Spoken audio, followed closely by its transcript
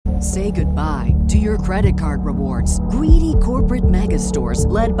Say goodbye to your credit card rewards. Greedy corporate mega stores,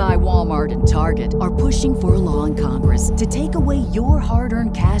 led by Walmart and Target, are pushing for a law in Congress to take away your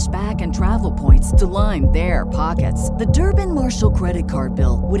hard-earned cash back and travel points to line their pockets. The Durbin-Marshall credit card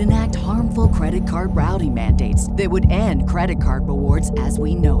bill would enact harmful credit card routing mandates that would end credit card rewards as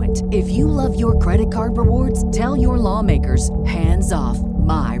we know it. If you love your credit card rewards, tell your lawmakers, hands off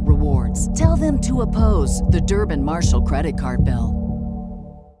my rewards. Tell them to oppose the Durbin-Marshall credit card bill.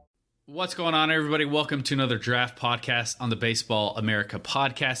 What's going on, everybody? Welcome to another Draft Podcast on the Baseball America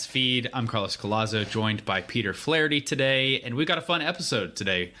podcast feed. I'm Carlos Collazo, joined by Peter Flaherty today, and we got a fun episode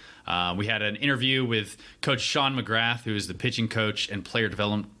today. We had an interview with Coach Sean McGrath, who is the pitching coach and player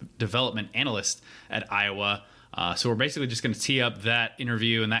development analyst at Iowa. So we're basically just going to tee up that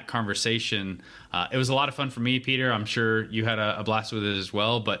interview and that conversation. It was a lot of fun for me, Peter. I'm sure you had a blast with it as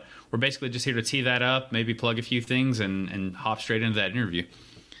well, but we're basically just here to tee that up, maybe plug a few things, and hop straight into that interview.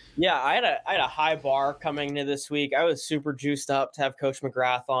 Yeah, I had a high bar coming into this week. I was super juiced up to have Coach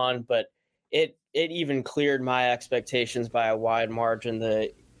McGrath on, but it even cleared my expectations by a wide margin.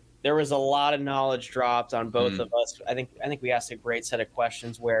 There was a lot of knowledge dropped on both of us. I think we asked a great set of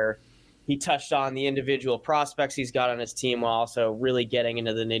questions where he touched on the individual prospects he's got on his team while also really getting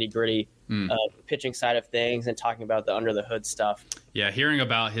into the nitty-gritty pitching side of things and talking about the under-the-hood stuff. Yeah, hearing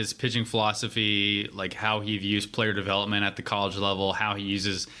about his pitching philosophy, like how he views player development at the college level, how he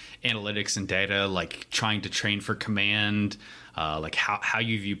uses analytics and data, like trying to train for command, like how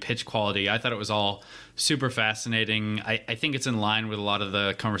you view pitch quality. I thought it was all super fascinating. I think it's in line with a lot of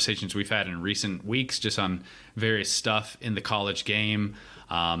the conversations we've had in recent weeks just on various stuff in the college game.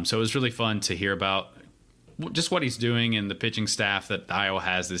 So it was really fun to hear about just what he's doing and the pitching staff that Iowa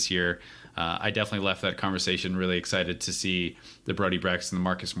has this year. I definitely left that conversation really excited to see the Brody Brecks and the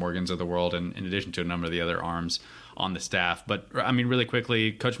Marcus Morgans of the world, and in addition to a number of the other arms on the staff. But I mean, really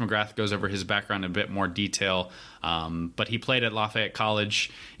quickly, Coach McGrath goes over his background in a bit more detail. But he played at Lafayette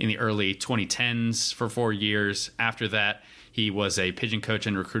College in the early 2010s for 4 years. After that, he was a pitching coach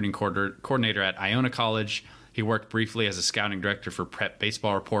and recruiting coordinator at Iona College. He worked briefly as a scouting director for Prep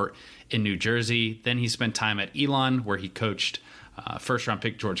Baseball Report in New Jersey. Then he spent time at Elon, where he coached first-round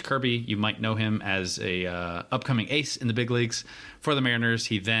pick George Kirby. You might know him as a upcoming ace in the big leagues for the Mariners.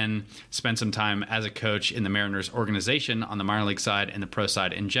 He then spent some time as a coach in the Mariners organization on the minor league side and the pro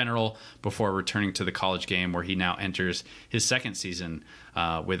side in general before returning to the college game, where he now enters his second season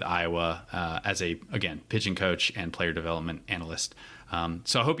with Iowa as a, again, pitching coach and player development analyst.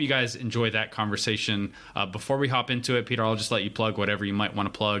 So I hope you guys enjoy that conversation. Before we hop into it, Peter, I'll just let you plug whatever you might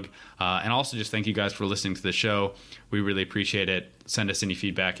want to plug. And also just thank you guys for listening to the show. We really appreciate it. Send us any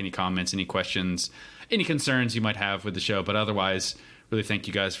feedback, any comments, any questions, any concerns you might have with the show. But otherwise, really thank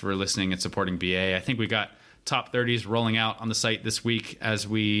you guys for listening and supporting BA. I think we got top 30s rolling out on the site this week as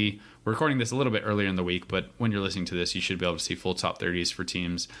we're recording this a little bit earlier in the week, but when you're listening to this, you should be able to see full top 30s for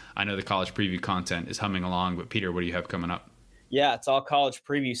teams. I know the college preview content is humming along, but Peter, what do you have coming up? Yeah, it's all college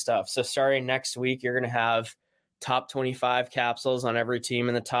preview stuff. So starting next week, you're going to have top 25 capsules on every team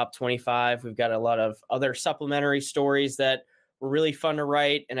in the top 25. We've got a lot of other supplementary stories that were really fun to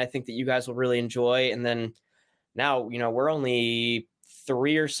write, and I think that you guys will really enjoy. And then now, we're only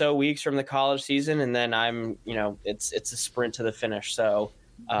 3 or so weeks from the college season, and then it's a sprint to the finish. So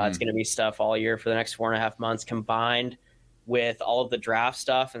it's going to be stuff all year for the next 4.5 months, combined with all of the draft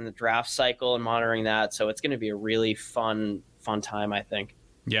stuff and the draft cycle and monitoring that. So it's going to be a really fun time, I think.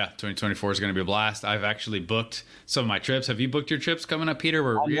 Yeah, 2024 is going to be a blast. I've actually booked some of my trips. Have you booked your trips coming up, Peter?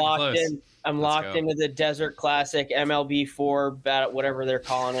 We're getting close. I'm locked into the Desert Classic, MLB4, whatever they're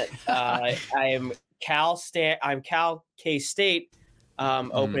calling it. I'm Cal K-State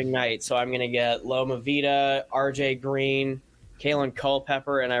opening night, so I'm going to get Loma Vita, RJ Green, Kalen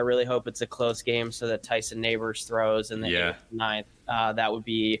Culpepper, and I really hope it's a close game so that Tyson Neighbors throws in the 8th and 9th. That would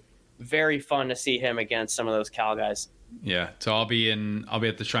be very fun to see him against some of those Cal guys. Yeah, so I'll be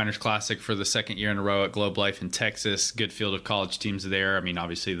at the Shriners Classic for the second year in a row at Globe Life in Texas. Good field of college teams there. I mean,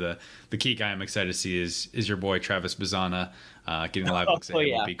 obviously the key guy I'm excited to see is your boy Travis Bazzana. Getting the live looks at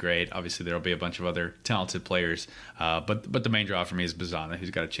him would be great. Obviously there'll be a bunch of other talented players, but the main draw for me is Bazzana,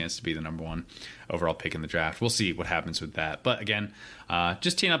 who's got a chance to be the number 1 overall pick in the draft. We'll see what happens with that. But again,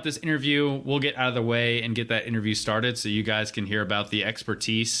 just teeing up this interview, we'll get out of the way and get that interview started so you guys can hear about the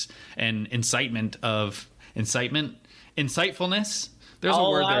expertise and insightfulness. There's a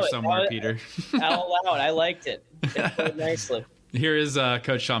word there somewhere, Peter. I'll allow it. I liked it. It put nicely. Here is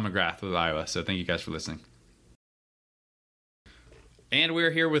Coach Sean McGrath with Iowa. So thank you guys for listening. And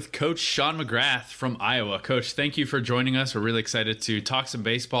we're here with Coach Sean McGrath from Iowa. Coach, thank you for joining us. We're really excited to talk some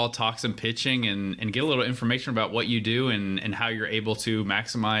baseball, talk some pitching, and get a little information about what you do and how you're able to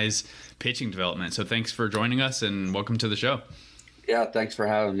maximize pitching development. So thanks for joining us, and welcome to the show. Yeah, thanks for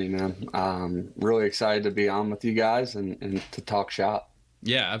having me, man. Really excited to be on with you guys and to talk shop.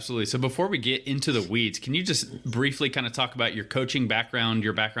 Yeah, absolutely. So before we get into the weeds, can you just briefly kind of talk about your coaching background,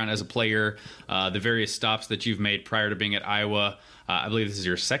 your background as a player, the various stops that you've made prior to being at Iowa? I believe this is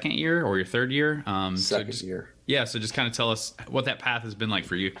your second year or your third year. Second year. Yeah, so just kind of tell us what that path has been like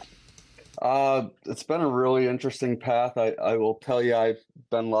for you. It's been a really interesting path. I will tell you, I've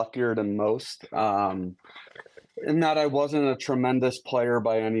been luckier than most. In that I wasn't a tremendous player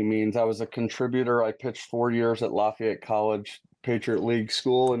by any means. I was a contributor. I pitched 4 years at Lafayette College Patriot League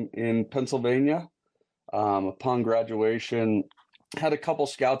School in Pennsylvania. Upon graduation, had a couple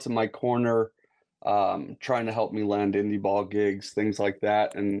scouts in my corner trying to help me land indie ball gigs, things like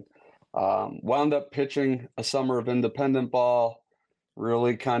that, and wound up pitching a summer of independent ball.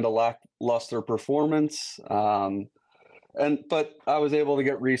 Really kind of lackluster performance, but I was able to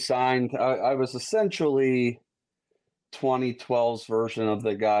get re-signed. I was essentially 2012's version of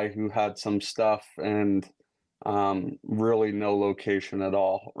the guy who had some stuff and really no location at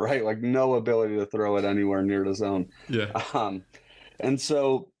all, right? Like no ability to throw it anywhere near the zone. Yeah. And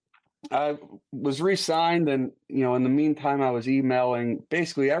so I was re-signed, and in the meantime, I was emailing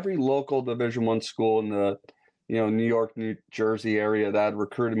basically every local Division I school in the New York, New Jersey area that had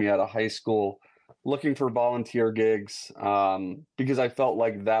recruited me out of high school, looking for volunteer gigs because I felt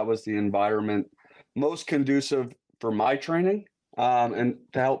like that was the environment most conducive for my training and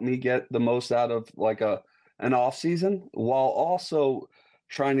to help me get the most out of like an off season, while also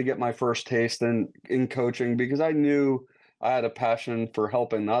trying to get my first taste in coaching, because I knew I had a passion for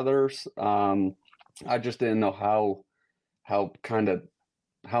helping others. I just didn't know how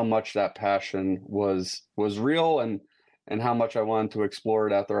much that passion was real and how much I wanted to explore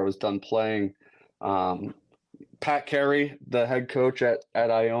it after I was done playing. Pat Carey, the head coach at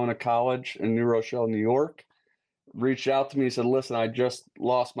Iona College in New Rochelle, New York, reached out to me and said, listen, I just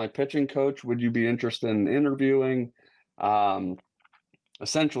lost my pitching coach. Would you be interested in interviewing?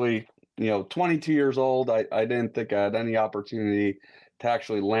 Essentially, 22 years old, I didn't think I had any opportunity to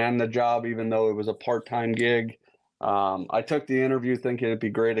actually land the job, even though it was a part-time gig. I took the interview thinking it'd be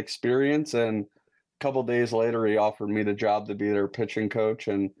great experience, and a couple of days later, he offered me the job to be their pitching coach.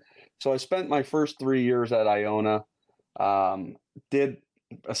 And so I spent my first 3 years at Iona,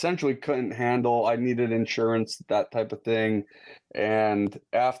 essentially couldn't handle, I needed insurance, that type of thing. And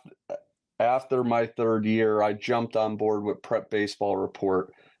after my third year, I jumped on board with Prep Baseball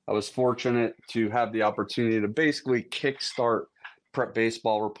Report. I was fortunate to have the opportunity to basically kickstart Prep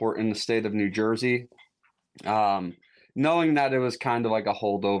Baseball Report in the state of New Jersey. Knowing that it was kind of like a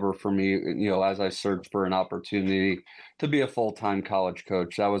holdover for me, as I searched for an opportunity to be a full-time college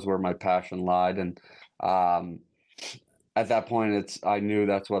coach. That was where my passion lied. And at that point, I knew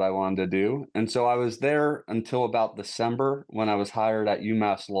that's what I wanted to do. And so I was there until about December, when I was hired at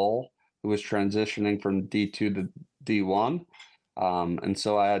UMass Lowell, who was transitioning from D2 to D1. And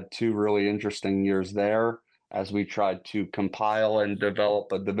so I had 2 really interesting years there as we tried to compile and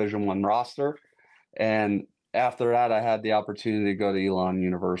develop a Division I roster. And after that, I had the opportunity to go to Elon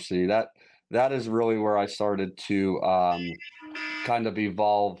University. That is really where I started to kind of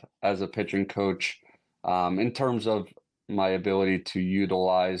evolve as a pitching coach in terms of my ability to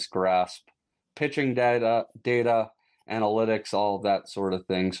utilize, grasp pitching data, analytics, all of that sort of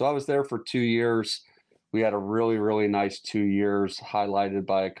thing. So I was there for 2 years. We had a really, really nice 2 years, highlighted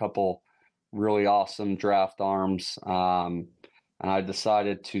by a couple really awesome draft arms. And I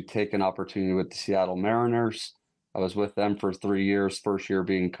decided to take an opportunity with the Seattle Mariners. I was with them for 3 years, first year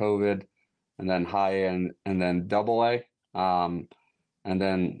being COVID, and then high A and then double A. And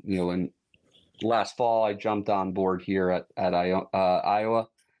then, in last fall, I jumped on board here at Iowa,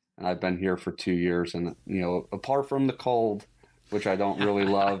 and I've been here for 2 years. And, apart from the cold, which I don't really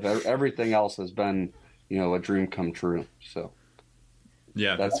love, everything else has been, a dream come true. So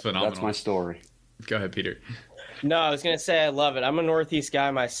yeah, that's phenomenal. That's my story. Go ahead, Peter. No, I was going to say I love it. I'm a Northeast guy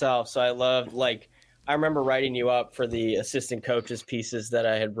myself, so I love, I remember writing you up for the assistant coaches pieces that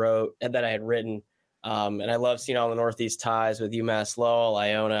I had written. And I love seeing all the Northeast ties with UMass Lowell,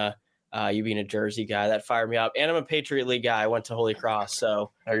 Iona, you being a Jersey guy. That fired me up. And I'm a Patriot League guy. I went to Holy Cross,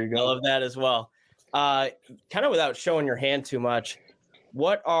 so there you go. I love that as well. Kind of without showing your hand too much,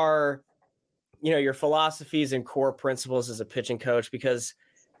 what are your philosophies and core principles as a pitching coach? Because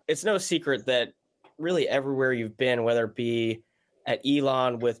it's no secret that really everywhere you've been, whether it be at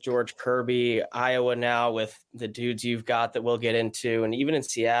Elon with George Kirby, Iowa now with the dudes you've got that we'll get into, and even in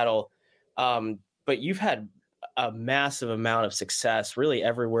Seattle. But you've had a massive amount of success really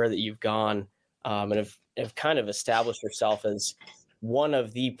everywhere that you've gone, and have kind of established yourself as one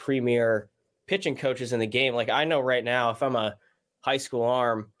of the premier pitching coaches in the game. Like, I know right now, if I'm a high school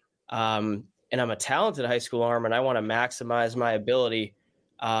arm, and I'm a talented high school arm and I want to maximize my ability,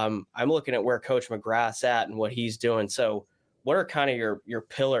 I'm looking at where Coach McGrath's at and what he's doing. So what are kind of your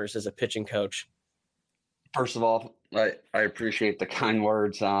pillars as a pitching coach? First of all, I appreciate the kind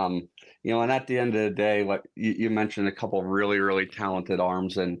words. And at the end of the day, like you mentioned a couple of really, really talented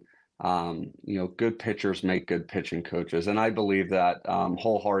arms, and good pitchers make good pitching coaches. And I believe that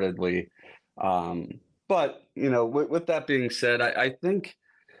wholeheartedly. But with that being said, I think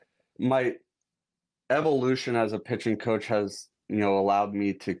my evolution as a pitching coach has, allowed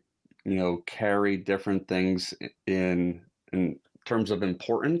me to, carry different things in terms of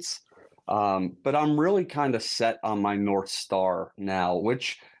importance. But I'm really kind of set on my North Star now,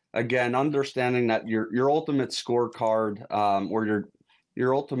 which, again, understanding that your ultimate scorecard, or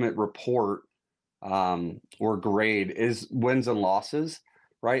your ultimate report, or grade is wins and losses,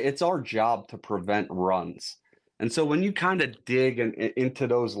 right? It's our job to prevent runs. And so when you kind of dig into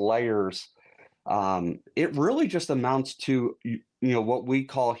those layers, it really just amounts to, what we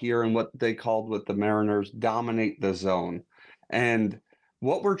call here and what they called with the Mariners, dominate the zone. And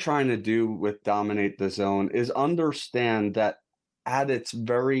what we're trying to do with dominate the zone is understand that at its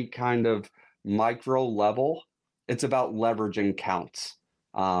very kind of micro level, it's about leveraging counts.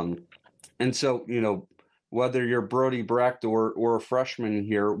 And so, whether you're Brody Brecht or a freshman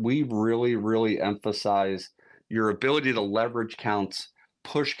here, we really, really emphasize your ability to leverage counts,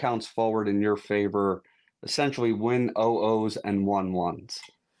 push counts forward in your favor, essentially win 0-0s and 1-1s.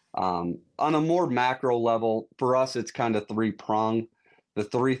 On a more macro level, for us, it's kind of three-pronged. The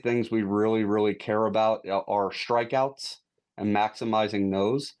three things we really, really care about are strikeouts and maximizing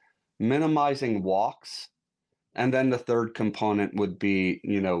those, minimizing walks, and then the third component would be,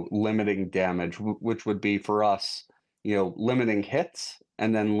 limiting damage, which would be for us, limiting hits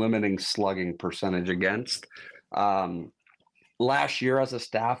and then limiting slugging percentage against. Last year as a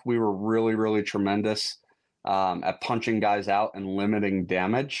staff, we were really, really tremendous at punching guys out and limiting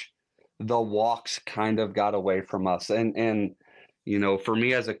damage. The walks kind of got away from us. And for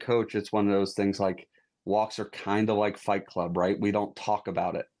me as a coach, it's one of those things like walks are kind of like Fight Club, right? We don't talk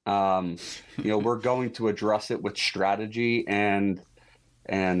about it. We're going to address it with strategy and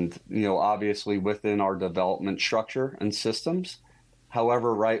obviously within our development structure and systems.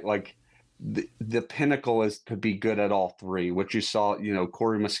 However, right, like the pinnacle is to be good at all three, which you saw,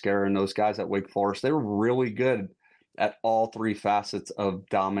 Corey Muscara and those guys at Wake Forest, they were really good at all three facets of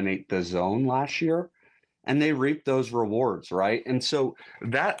dominate the zone last year. And they reap those rewards, right? And so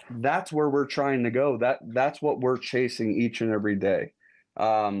that's where we're trying to go. That's what we're chasing each and every day.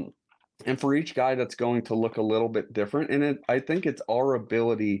 And for each guy, that's going to look a little bit different. And I think it's our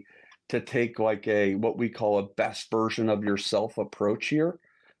ability to take like what we call a best version of yourself approach here,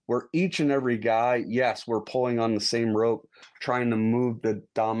 where each and every guy, yes, we're pulling on the same rope, trying to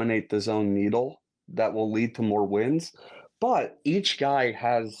dominate the zone needle that will lead to more wins. But each guy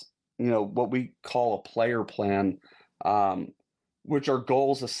has, what we call a player plan, which are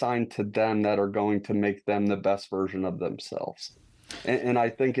goals assigned to them that are going to make them the best version of themselves. And I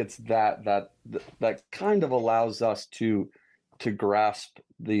think it's that kind of allows us to grasp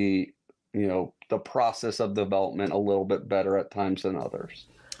the process of development a little bit better at times than others.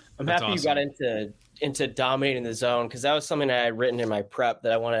 I'm happy awesome. You got into dominating the zone, because that was something that I had written in my prep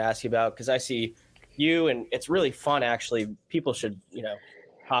that I wanted to ask you about, because I see you, and it's really fun, actually. People should,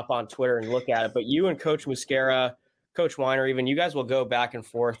 hop on Twitter and look at it. But you and Coach Muscara, Coach Weiner, even, you guys will go back and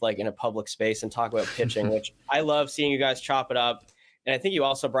forth like in a public space and talk about pitching, which I love seeing you guys chop it up. And I think you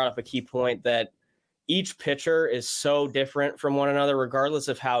also brought up a key point that each pitcher is so different from one another, regardless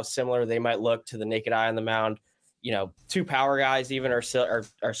of how similar they might look to the naked eye on the mound. Two power guys even are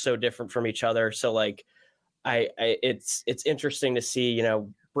so different from each other. So like, it's interesting to see,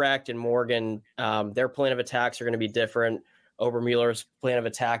 Brecht and Morgan, their plan of attacks are going to be different. Obermuller's plan of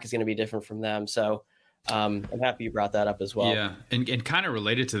attack is going to be different from them. So I'm happy you brought that up as well. Yeah. And kind of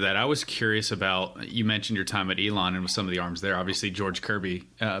related to that, I was curious about, you mentioned your time at Elon and with some of the arms there, obviously George Kirby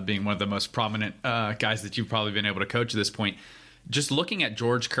being one of the most prominent guys that you've probably been able to coach at this point. Just looking at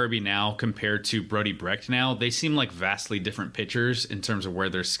George Kirby now compared to Brody Brecht now, they seem like vastly different pitchers in terms of where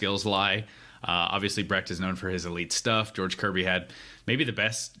their skills lie. Obviously, Brecht is known for his elite stuff. George Kirby had maybe the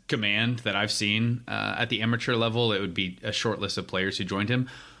best command that I've seen at the amateur level. It would be a short list of players who joined him.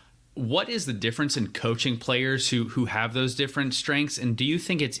 what is the difference in coaching players who have those different strengths? And do you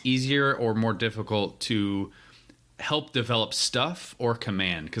think it's easier or more difficult to help develop stuff or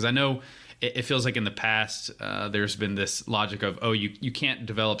command? Because I know it feels like in the past there's been this logic of, oh, you can't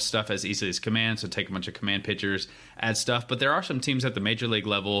develop stuff as easily as command, so take a bunch of command pitchers, add stuff. But there are some teams at the major league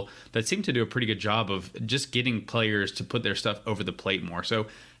level that seem to do a pretty good job of just getting players to put their stuff over the plate more. So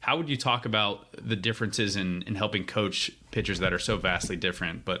how would you talk about the differences in helping coach pitchers that are so vastly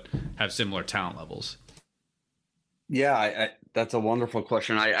different but have similar talent levels? Yeah, that's a wonderful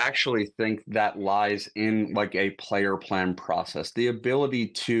question. I actually think that lies in like a player plan process, the ability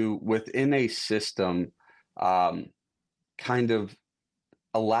to, within a system, kind of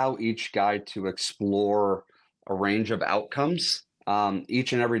allow each guy to explore a range of outcomes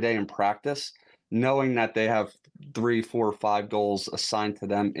each and every day in practice, knowing that they have 3, 4, 5 goals assigned to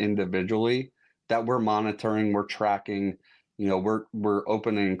them individually that we're monitoring, we're tracking, we're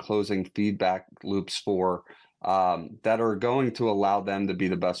opening and closing feedback loops for. That are going to allow them to be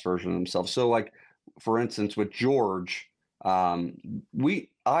the best version of themselves. So like, for instance, with George, we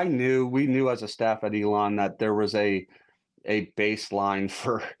knew as a staff at Elon that there was a baseline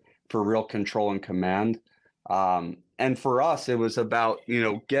for real control and command. And for us, it was about,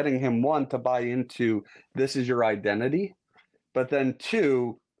 getting him, one, to buy into this is your identity, but then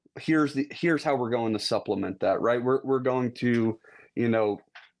two, here's how we're going to supplement that, right? We're going to,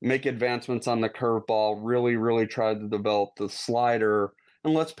 make advancements on the curveball, really, really try to develop the slider,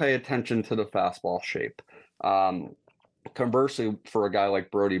 and let's pay attention to the fastball shape. Conversely, for a guy like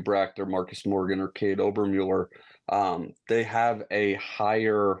Brody Brecht or Marcus Morgan or Cade Obermueller, they have a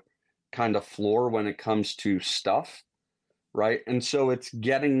higher kind of floor when it comes to stuff, right? And so it's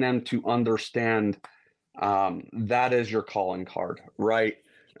getting them to understand that is your calling card, right?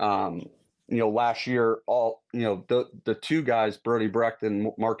 Last year, the two guys, Brody Brecht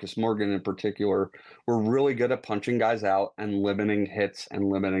and Marcus Morgan in particular, were really good at punching guys out and limiting hits and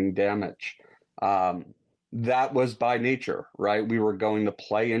limiting damage. That was by nature, right? We were going to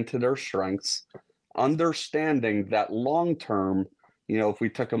play into their strengths, understanding that long term, if we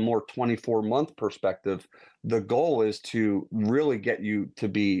took a more 24-month perspective, the goal is to really get you to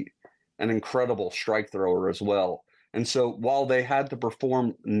be an incredible strike thrower as well. And so while they had to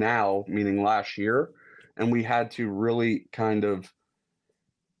perform now, meaning last year, and we had to really kind of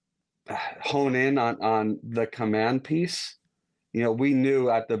hone in on the command piece, we knew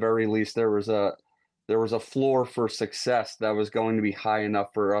at the very least there was a floor for success that was going to be high enough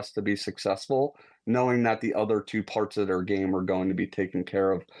for us to be successful, knowing that the other two parts of their game are going to be taken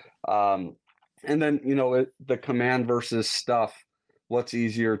care of. And then, the command versus stuff, what's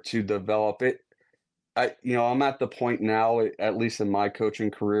easier to develop it. I'm at the point now, at least in my coaching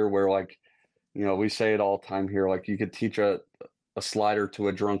career, where we say it all the time here, like you could teach a slider to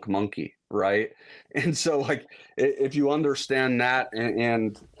a drunk monkey, right? And so if you understand that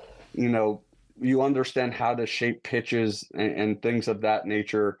and you understand how to shape pitches and things of that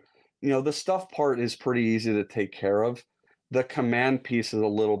nature, the stuff part is pretty easy to take care of. The command piece is a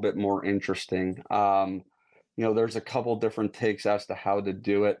little bit more interesting. There's a couple different takes as to how to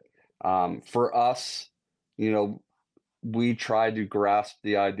do it. For us, we try to grasp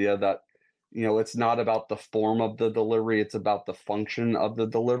the idea that, it's not about the form of the delivery, it's about the function of the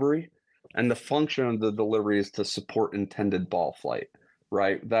delivery. And the function of the delivery is to support intended ball flight,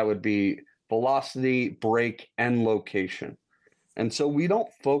 right? That would be velocity, break, and location. And so we don't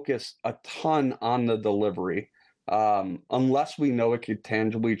focus a ton on the delivery unless we know it could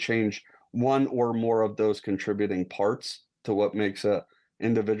tangibly change one or more of those contributing parts to what makes a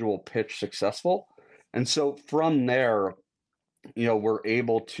individual pitch successful. And so from there, we're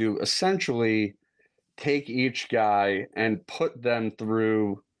able to essentially take each guy and put them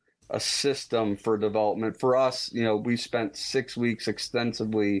through a system for development. For us, we spent 6 weeks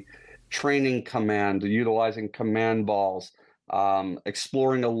extensively training command, utilizing command balls,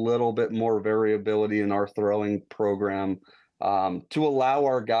 exploring a little bit more variability in our throwing program to allow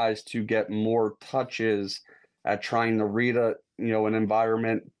our guys to get more touches at trying to read an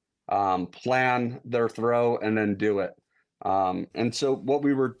environment, plan their throw, and then do it. And so what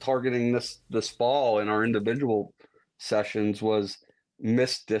we were targeting this fall in our individual sessions was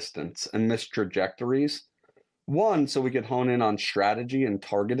missed distance and missed trajectories. One, so we could hone in on strategy and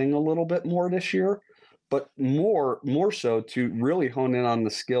targeting a little bit more this year, but more so to really hone in on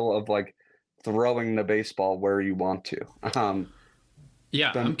the skill of throwing the baseball where you want to.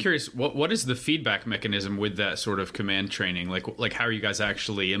 I'm curious, what is the feedback mechanism with that sort of command training? Like how are you guys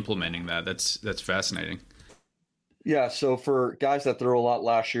actually implementing that? That's fascinating. Yeah, so for guys that threw a lot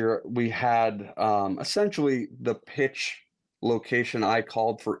last year, we had essentially the pitch location I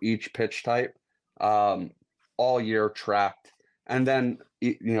called for each pitch type, all year tracked, and then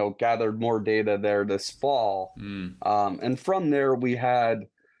gathered more data there this fall. And from there we had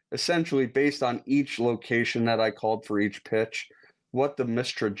essentially, based on each location that I called for each pitch, what the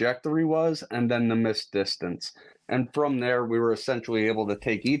missed trajectory was and then the missed distance. And from there we were essentially able to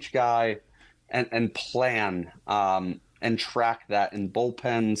take each guy and plan and track that in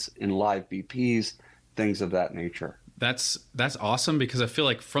bullpens, in live BPs, things of that nature. That's awesome, because I feel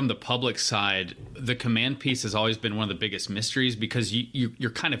like from the public side, the command piece has always been one of the biggest mysteries, because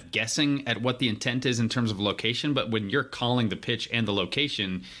you're kind of guessing at what the intent is in terms of location. But when you're calling the pitch and the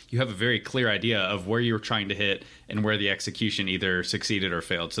location, you have a very clear idea of where you're trying to hit and where the execution either succeeded or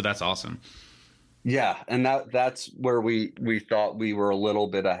failed. So that's awesome. Yeah, and that's where we thought we were a little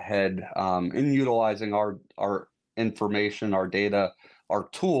bit ahead in utilizing our information, our data, our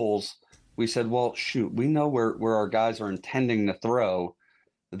tools. We said, well, shoot, we know where our guys are intending to throw.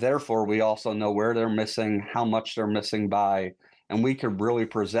 Therefore, we also know where they're missing, how much they're missing by, and we could really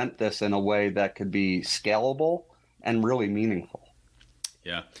present this in a way that could be scalable and really meaningful.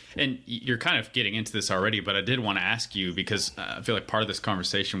 Yeah. And you're kind of getting into this already, but I did want to ask you, because I feel like part of this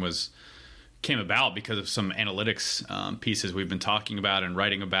conversation came about because of some analytics pieces we've been talking about and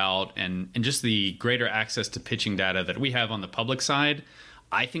writing about, and just the greater access to pitching data that we have on the public side.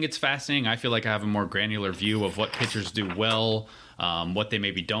 I think it's fascinating. I feel like I have a more granular view of what pitchers do well, what they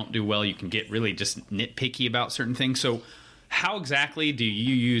maybe don't do well. You can get really just nitpicky about certain things. So how exactly do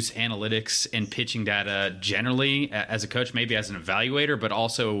you use analytics and pitching data generally as a coach, maybe as an evaluator, but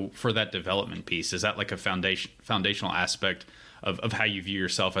also for that development piece? Is that like a foundational aspect of how you view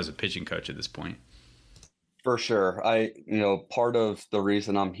yourself as a pitching coach at this point? For sure. Part of the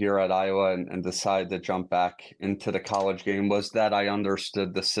reason I'm here at Iowa and decided to jump back into the college game was that I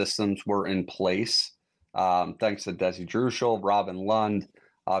understood the systems were in place. Thanks to Desi Druschel, Robin Lund,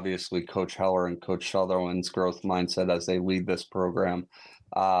 obviously Coach Heller and Coach Sutherland's growth mindset as they lead this program.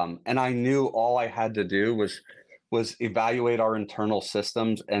 And I knew all I had to do was evaluate our internal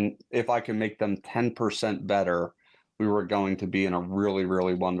systems. And if I can make them 10% better, we were going to be in a really,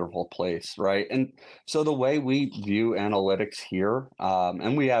 really wonderful place, right? And so the way we view analytics here,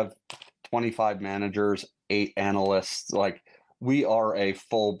 and we have 25 managers, 8 analysts, like we are a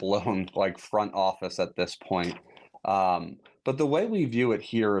full-blown like front office at this point. But the way we view it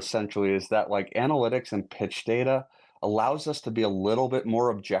here essentially is that like analytics and pitch data allows us to be a little bit more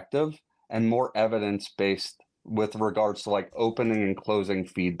objective and more evidence-based with regards to like opening and closing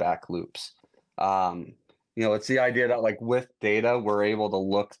feedback loops. It's the idea that like with data, we're able to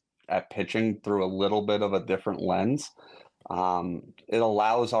look at pitching through a little bit of a different lens. It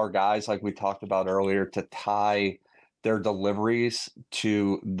allows our guys, like we talked about earlier, to tie their deliveries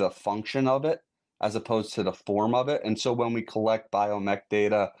to the function of it as opposed to the form of it. And so when we collect biomech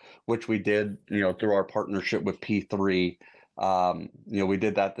data, which we did, through our partnership with P3, we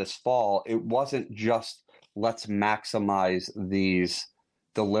did that this fall. It wasn't just let's maximize these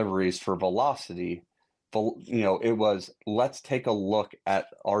deliveries for velocity. It was let's take a look at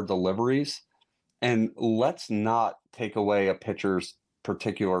our deliveries and let's not take away a pitcher's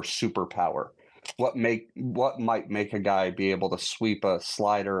particular superpower. What might make a guy be able to sweep a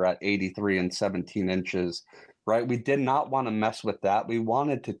slider at 83 and 17 inches, right? We did not want to mess with that. We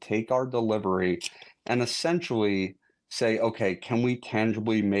wanted to take our delivery and essentially say, okay, can we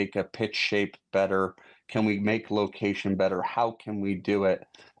tangibly make a pitch shape better? Can we make location better? How can we do it?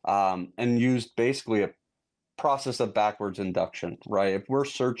 And use basically a process of backwards induction, right? If we're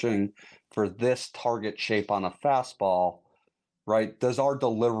searching for this target shape on a fastball, right, does our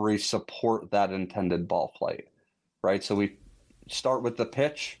delivery support that intended ball flight, right? So we start with the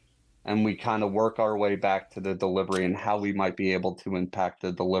pitch and we kind of work our way back to the delivery and how we might be able to impact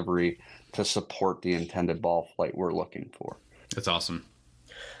the delivery to support the intended ball flight we're looking for. That's awesome.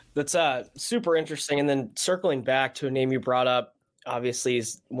 That's super interesting. And then circling back to a name you brought up, obviously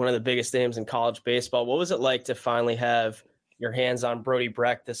is one of the biggest names in college baseball. What was it like to finally have your hands on Brody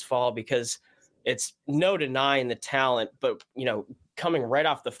Brecht this fall? Because it's no denying the talent, but coming right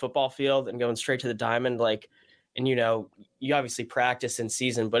off the football field and going straight to the diamond, and you obviously practice in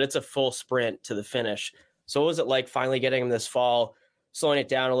season, but it's a full sprint to the finish. So what was it like finally getting him this fall, slowing it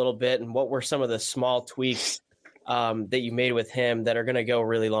down a little bit? And what were some of the small tweaks that you made with him that are going to go a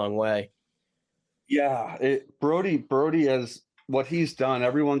really long way? Yeah, Brody is what he's done.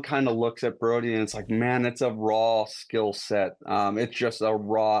 Everyone kind of looks at Brody and it's like, man, it's a raw skill set. It's just a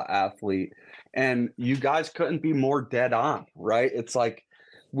raw athlete. And you guys couldn't be more dead on, right? It's like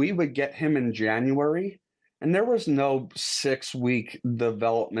we would get him in January and there was no 6-week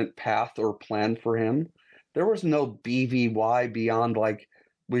development path or plan for him. there was no BVY beyond like,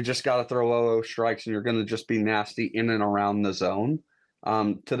 we just got to throw 0 strikes and you're going to just be nasty in and around the zone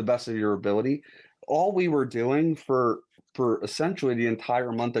to the best of your ability. All we were doing for essentially the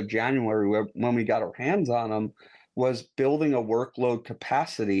entire month of January when we got our hands on him was building a workload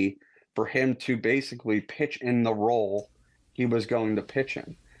capacity for him to basically pitch in the role he was going to pitch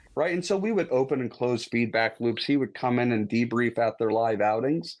in, right? And so we would open and close feedback loops. He would come in and debrief at their live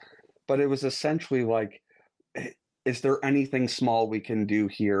outings, but it was essentially like, is there anything small we can do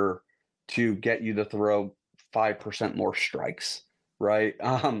here to get you to throw 5% more strikes, right?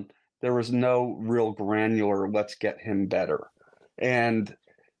 There was no real granular, let's get him better. And,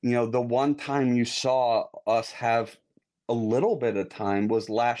 the one time you saw us have a little bit of time was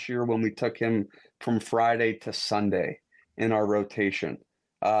last year when we took him from Friday to Sunday in our rotation.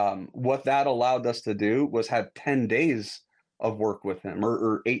 What that allowed us to do was have 10 days of work with him,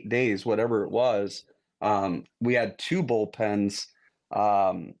 or 8 days, whatever it was. We had 2 bullpens,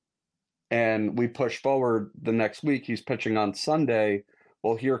 and we pushed forward the next week. He's pitching on Sunday.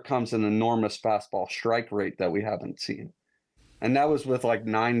 Well, here comes an enormous fastball strike rate that we haven't seen. And that was with like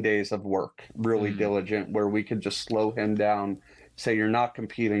 9 days of work, really diligent, where we could just slow him down, say, you're not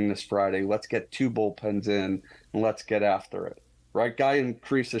competing this Friday. Let's get 2 bullpens in and let's get after it. Right? Guy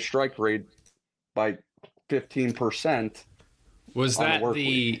increased his strike rate by 15%. Was that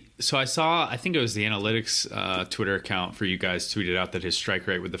so I think it was the analytics Twitter account for you guys tweeted out that his strike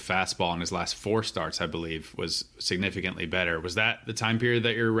rate with the fastball in his last 4 starts, I believe, was significantly better. Was that the time period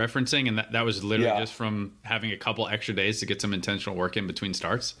that you're referencing? And that was literally just from having a couple extra days to get some intentional work in between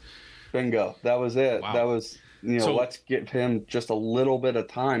starts? Bingo. That was it. Wow. That was, let's give him just a little bit of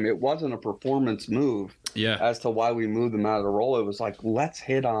time. It wasn't a performance move as to why we moved him out of the role. It was like, let's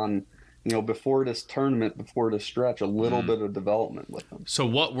hit on, before this tournament, before this stretch, a little bit of development with them. So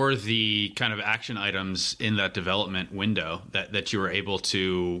what were the kind of action items in that development window that you were able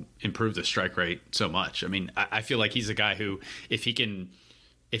to improve the strike rate so much? I mean, I feel like he's a guy who, if he can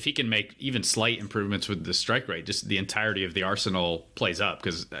make even slight improvements with the strike rate, just the entirety of the arsenal plays up,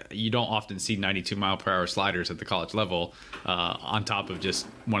 because you don't often see 92-mile-per-hour sliders at the college level on top of just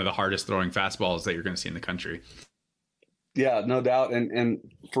one of the hardest throwing fastballs that you're going to see in the country. Yeah, no doubt. And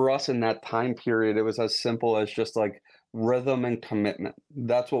for us in that time period, it was as simple as just like rhythm and commitment.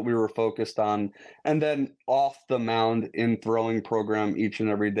 That's what we were focused on. And then off the mound in throwing program each and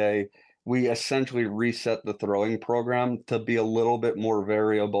every day, we essentially reset the throwing program to be a little bit more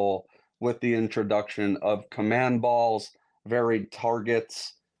variable with the introduction of command balls, varied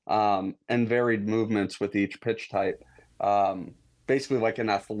targets, and varied movements with each pitch type. Basically like an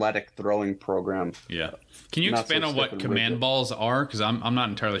athletic throwing program. Yeah. Can you expand on what command balls are? Because I'm not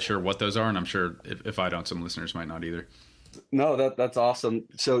entirely sure what those are, and I'm sure if I don't, some listeners might not either. No, that's awesome.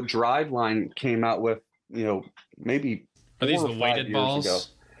 So Driveline came out with, maybe are these the weighted balls? Ago.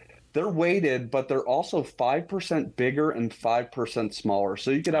 They're weighted, but they're also 5% bigger and 5% smaller.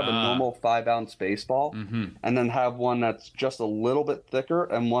 So you could have a normal 5-ounce baseball and then have one that's just a little bit thicker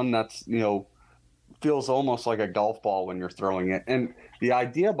and one that's, feels almost like a golf ball when you're throwing it. And the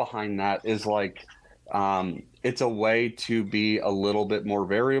idea behind that is like, it's a way to be a little bit more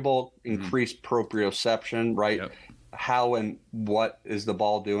variable, increase proprioception, right? Yep. How and what is the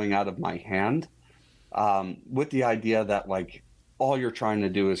ball doing out of my hand? With the idea that like all you're trying to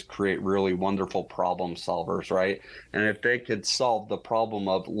do is create really wonderful problem solvers, right? And if they could solve the problem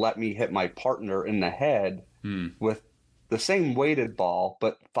of let me hit my partner in the head with the same weighted ball,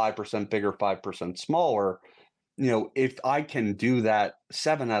 but 5% bigger, 5% smaller, if I can do that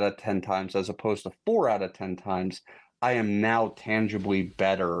 7 out of 10 times as opposed to 4 out of 10 times, I am now tangibly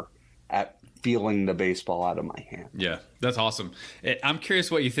better at feeling the baseball out of my hand. Yeah, that's awesome. I'm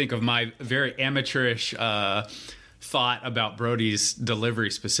curious what you think of my very amateurish thought about Brody's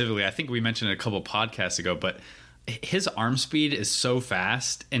delivery specifically. I think we mentioned it a couple podcasts ago, but his arm speed is so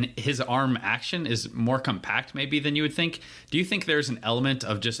fast and his arm action is more compact maybe than you would think. Do you think there's an element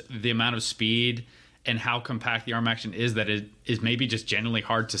of just the amount of speed and how compact the arm action is that it is maybe just generally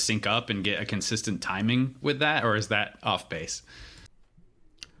hard to sync up and get a consistent timing with that? Or is that off base?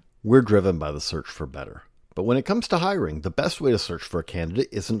 We're driven by the search for better. But when it comes to hiring, the best way to search for a candidate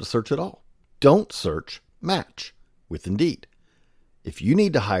isn't to search at all. Don't search, match with Indeed. If you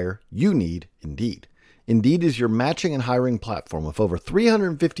need to hire, you need Indeed. Indeed is your matching and hiring platform with over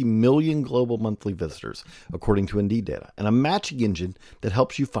 350 million global monthly visitors, according to Indeed data, and a matching engine that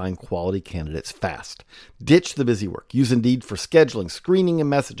helps you find quality candidates fast. Ditch the busy work. Use Indeed for scheduling, screening,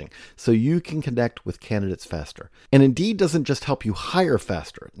 and messaging so you can connect with candidates faster. And Indeed doesn't just help you hire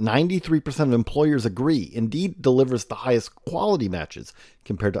faster. 93% of employers agree Indeed delivers the highest quality matches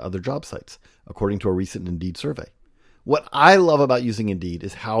compared to other job sites, according to a recent Indeed survey. What I love about using Indeed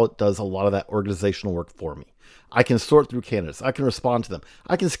is how it does a lot of that organizational work for me. I can sort through candidates. I can respond to them.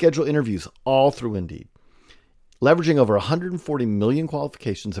 I can schedule interviews all through Indeed. Leveraging over 140 million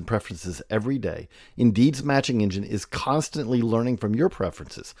qualifications and preferences every day, Indeed's matching engine is constantly learning from your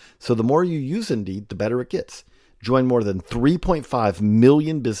preferences. So the more you use Indeed, the better it gets. Join more than 3.5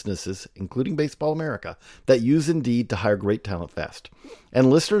 million businesses, including Baseball America, that use Indeed to hire great talent fast.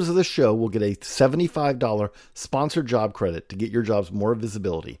 And listeners of the show will get a $75 sponsored job credit to get your jobs more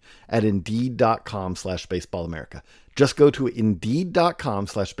visibility at Indeed.com/BaseballAmerica. Just go to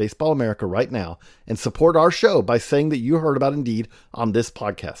Indeed.com/BaseballAmerica right now and support our show by saying that you heard about Indeed on this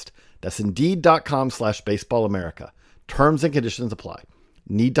podcast. That's Indeed.com/BaseballAmerica. Terms and conditions apply.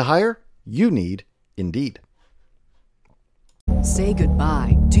 Need to hire? You need Indeed. Say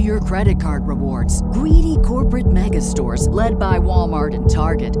goodbye to your credit card rewards. Greedy corporate mega stores, led by Walmart and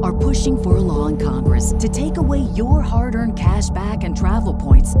Target, are pushing for a law in Congress to take away your hard-earned cash back and travel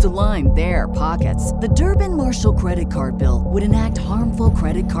points to line their pockets. The Durbin-Marshall credit card bill would enact harmful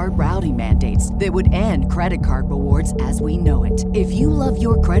credit card routing mandates that would end credit card rewards as we know it. If you love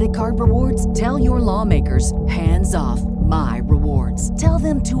your credit card rewards, tell your lawmakers, hands off my rewards. Tell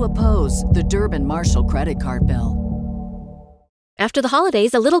them to oppose the Durbin-Marshall credit card bill. After the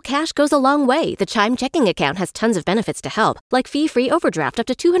holidays, a little cash goes a long way. The Chime checking account has tons of benefits to help, like fee-free overdraft up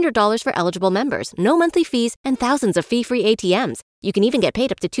to $200 for eligible members, no monthly fees, and thousands of fee-free ATMs. You can even get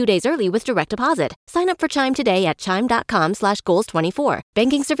paid up to 2 days early with direct deposit. Sign up for Chime today at chime.com/goals24.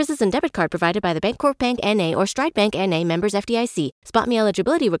 Banking services and debit card provided by the Bancorp Bank N.A. or Stride Bank N.A. members FDIC. Spot me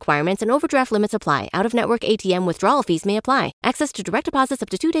eligibility requirements and overdraft limits apply. Out-of-network ATM withdrawal fees may apply. Access to direct deposits up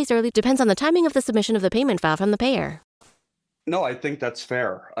to 2 days early depends on the timing of the submission of the payment file from the payer. No, I think that's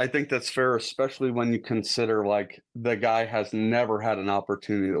fair. I think that's fair, especially when you consider like the guy has never had an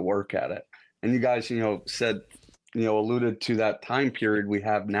opportunity to work at it. And you guys, said, alluded to that time period we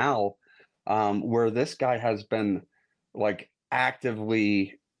have now, where this guy has been like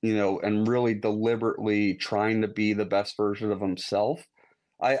actively, and really deliberately trying to be the best version of himself.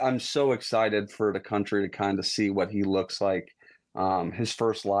 I'm so excited for the country to kind of see what he looks like. His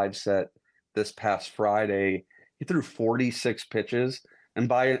first live set this past Friday, he threw 46 pitches, and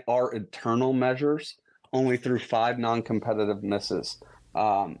by our internal measures, only threw 5 non-competitive misses,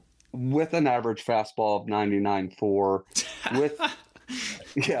 with an average fastball of 99.4,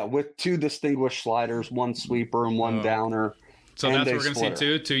 with 2 distinguished sliders, 1 sweeper and 1 downer. So that's what we're going to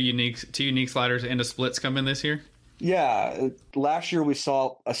see two unique sliders and a splits come in this year? Yeah, last year we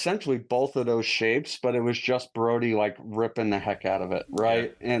saw essentially both of those shapes, but it was just Brody like ripping the heck out of it,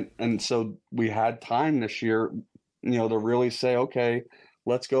 right? Yeah. And so we had time this year, to really say, okay,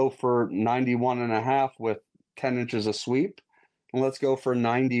 let's go for 91.5 with 10 inches of sweep, and let's go for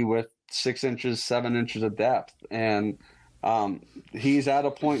 90 with 6 inches, 7 inches of depth. And he's at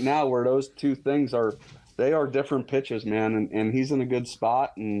a point now where those two things are different pitches, man, and he's in a good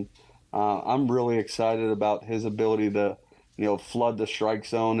spot, and I'm really excited about his ability to, flood the strike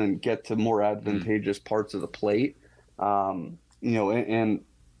zone and get to more advantageous parts of the plate. And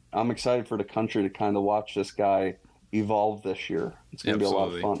I'm excited for the country to kind of watch this guy evolve this year. It's going to be a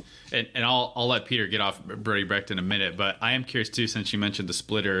lot of fun. And I'll let Peter get off Brody Brecht in a minute, but I am curious too, since you mentioned the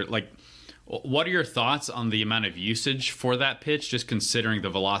splitter, like what are your thoughts on the amount of usage for that pitch, just considering the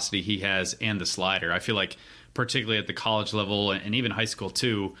velocity he has and the slider? I feel like particularly at the college level and even high school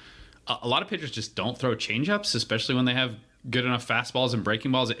too, a lot of pitchers just don't throw changeups, especially when they have good enough fastballs and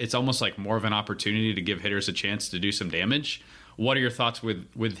breaking balls. It's almost like more of an opportunity to give hitters a chance to do some damage. What are your thoughts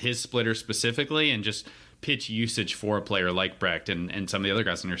with his splitter specifically, and just pitch usage for a player like Brecht and some of the other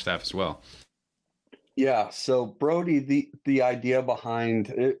guys on your staff as well? Yeah, so Brody, the idea behind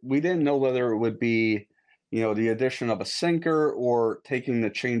it, we didn't know whether it would be, the addition of a sinker or taking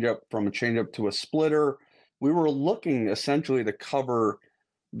the changeup from a changeup to a splitter. We were looking essentially to cover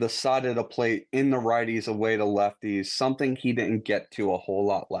the side of the plate in the righties away to lefties, something he didn't get to a whole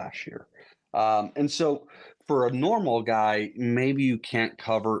lot last year. And so for a normal guy, maybe you can't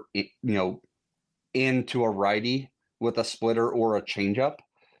cover, into a righty with a splitter or a changeup.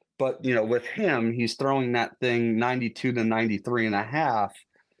 But, with him, he's throwing that thing 92 to 93.5.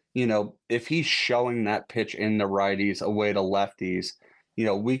 If he's showing that pitch in the righties away to lefties,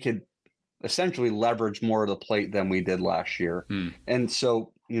 we could essentially leverage more of the plate than we did last year. And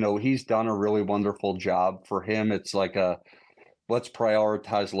so, he's done a really wonderful job. For him, it's like let's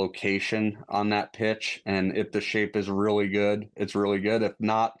prioritize location on that pitch. And if the shape is really good, it's really good. If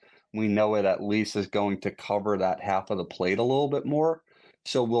not, we know it at least is going to cover that half of the plate a little bit more.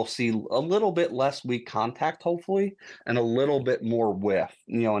 So we'll see a little bit less weak contact, hopefully, and a little bit more whiff.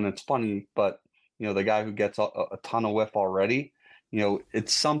 And it's funny, but, the guy who gets a ton of whiff already,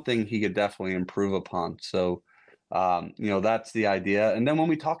 it's something he could definitely improve upon. So, that's the idea. And then when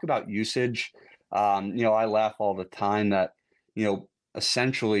we talk about usage, I laugh all the time that,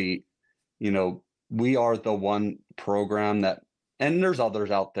 essentially, we are the one program that, and there's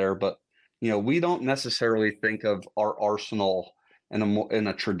others out there, but, we don't necessarily think of our arsenal in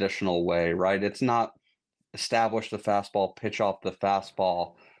a traditional way, right? It's not establish the fastball, pitch off the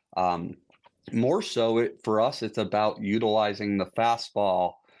fastball. More so for us, it's about utilizing the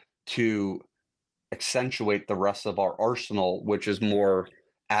fastball to accentuate the rest of our arsenal, which is more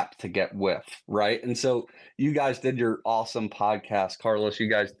apt to get whiff, right? And so you guys did your awesome podcast, Carlos. You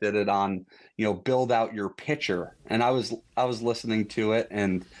guys did it on, build out your pitcher. And I was listening to it,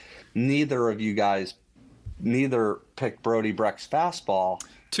 and neither of you guys picked Brody Brecht's fastball.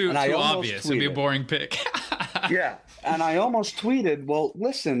 Too obvious. It'd be a boring pick. Yeah. And I almost tweeted, well,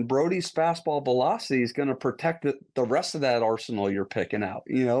 listen, Brody's fastball velocity is going to protect the rest of that arsenal you're picking out,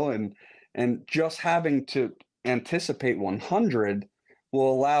 and just having to anticipate 100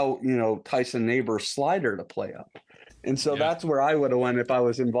 will allow, Tyson Neighbors' slider to play up. And so that's where I would have went if I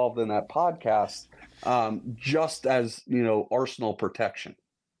was involved in that podcast, just as, arsenal protection.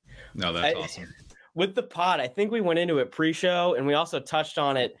 No, that's awesome. With the pod, I think we went into it pre-show, and we also touched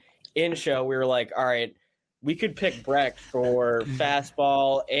on it in show. We were like, all right, we could pick Brecht for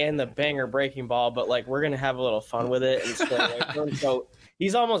fastball and the banger breaking ball, but we're going to have a little fun with it and stay away from him. So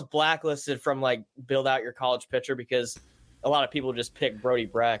he's almost blacklisted from build out your college pitcher, because a lot of people just pick Brody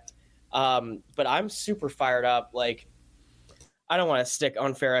Brecht. But I'm super fired up. I don't want to stick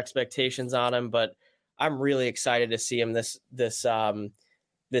unfair expectations on him, but I'm really excited to see him this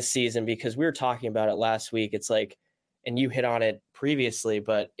season, because we were talking about it last week. It's and you hit on it previously,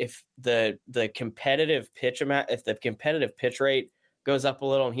 but if the competitive pitch rate goes up a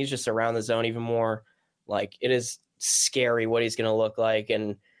little and he's just around the zone even more, it is scary what he's going to look like.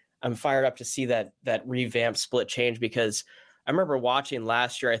 And I'm fired up to see that revamped split change, because I remember watching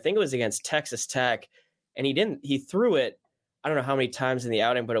last year, I think it was against Texas Tech, and he threw it, I don't know how many times in the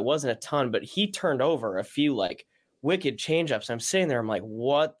outing, but it wasn't a ton, but he turned over a few wicked changeups. I'm sitting there, I'm like,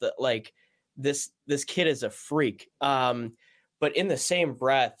 what the, this kid is a freak. But in the same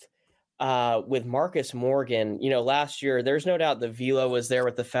breath, with Marcus Morgan, last year, there's no doubt the velo was there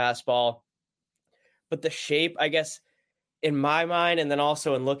with the fastball, but the shape, I guess, in my mind, and then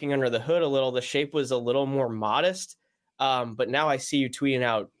also in looking under the hood a little, the shape was a little more modest. But now I see you tweeting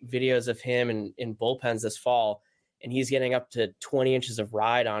out videos of him in bullpens this fall, and he's getting up to 20 inches of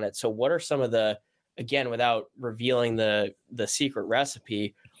ride on it. So what are some of the, again, without revealing the secret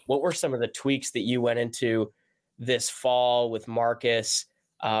recipe, what were some of the tweaks that you went into this fall with Marcus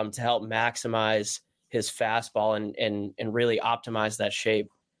to help maximize his fastball and really optimize that shape?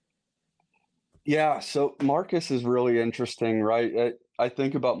 Yeah, so Marcus is really interesting, right? I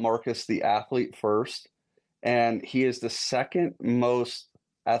think about Marcus, the athlete, first, and he is the second most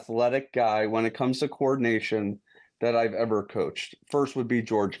athletic guy when it comes to coordination that I've ever coached. First would be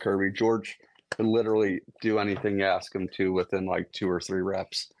George Kirby. George could literally do anything you ask him to within 2 or 3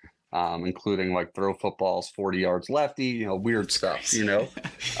 reps, including throw footballs 40 yards lefty, weird stuff,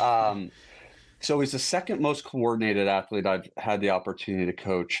 So he's the second most coordinated athlete I've had the opportunity to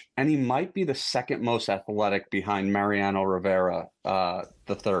coach, and he might be the second most athletic behind Mariano Rivera,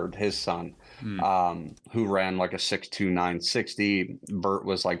 the third, his son, who ran a 6'2", 960. Bert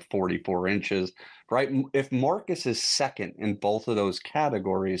was 44 inches, right? If Marcus is second in both of those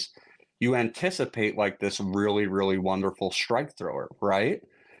categories, you anticipate this really, really wonderful strike thrower, right?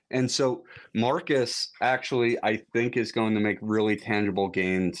 And so Marcus actually, I think, is going to make really tangible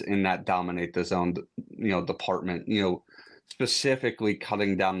gains in that dominate the zone, department, specifically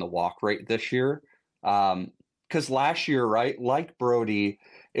cutting down the walk rate this year. Because last year, right, like Brody,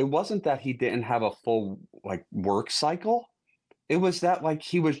 it wasn't that he didn't have a full work cycle. It was that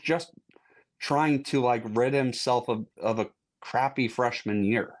he was just trying to rid himself of a crappy freshman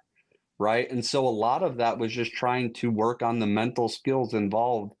year. Right. And so a lot of that was just trying to work on the mental skills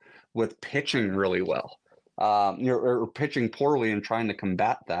involved with pitching really well, or pitching poorly and trying to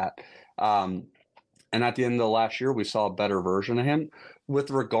combat that. And at the end of the last year, we saw a better version of him.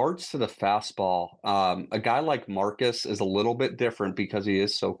 With regards to the fastball, a guy like Marcus is a little bit different because he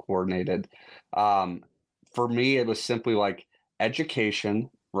is so coordinated. For me, it was simply like education,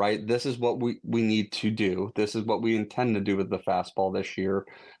 right? This is what we need to do. This is what we intend to do with the fastball this year.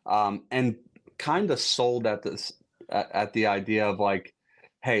 And kind of sold at this at the idea of like,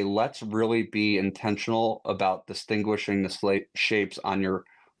 hey, let's really be intentional about distinguishing the shapes on your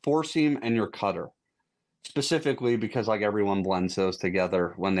four seam and your cutter. Specifically because like everyone blends those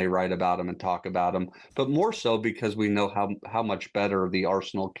together when they write about them and talk about them, but more so because we know how much better the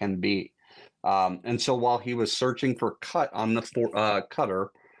arsenal can be. And so while he was searching for cut on the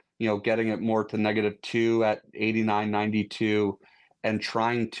cutter, getting it more to -2 at 89, 92, and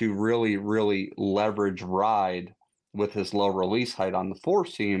trying to really, really leverage ride with his low release height on the four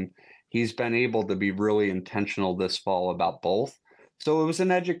seam, he's been able to be really intentional this fall about both. So it was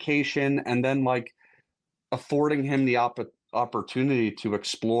an education, and then like affording him the opportunity to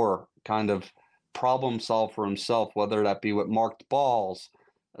explore, kind of problem solve for himself, whether that be with marked balls,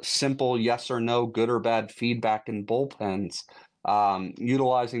 simple yes or no, good or bad feedback in bullpens,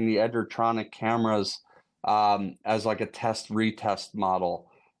 utilizing the Edgertronic cameras as like a retest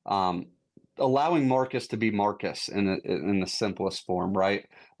model, allowing Marcus to be Marcus in the simplest form, right?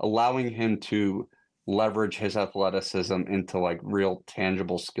 Allowing him to leverage his athleticism into like real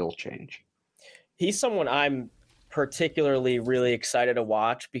tangible skill change. He's someone I'm particularly really excited to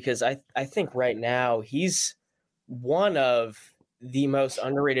watch because I think right now he's one of the most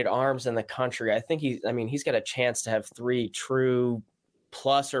underrated arms in the country. I think he's got a chance to have 3 true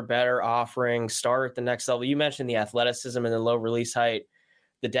plus or better offerings, start at the next level. You mentioned the athleticism and the low release height.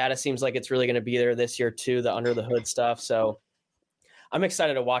 The data seems like it's really going to be there this year too, the under the hood stuff. So I'm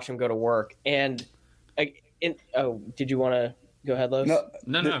excited to watch him go to work. And did you want to go ahead, Los? No,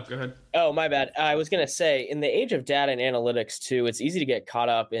 go ahead. Oh, my bad. I was going to say, in the age of data and analytics too, it's easy to get caught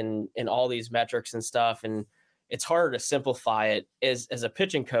up in all these metrics and stuff, and it's harder to simplify it. As a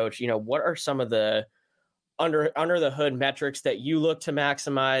pitching coach, what are some of the under the hood metrics that you look to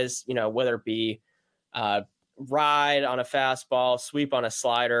maximize? Whether it be ride on a fastball, sweep on a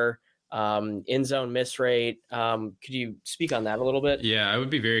slider, in zone miss rate. Could you speak on that a little bit? Yeah, I would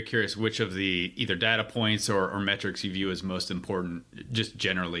be very curious which of the either data points or metrics you view as most important, just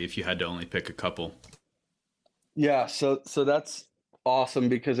generally, if you had to only pick a couple. Yeah, so that's awesome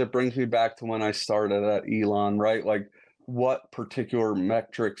because it brings me back to when I started at Elon, right? Like, what particular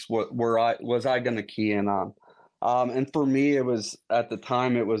metrics was I going to key in on? And for me, it was at the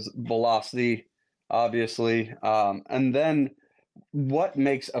time it was velocity, obviously, and then what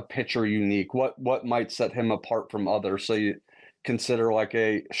makes a pitcher unique? What might set him apart from others? So you consider like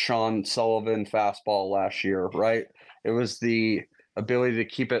a Sean Sullivan fastball last year, right? It was the ability to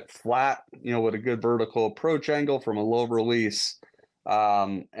keep it flat, with a good vertical approach angle from a low release,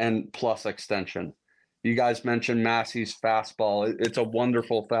 and plus extension. You guys mentioned Massey's fastball. It's a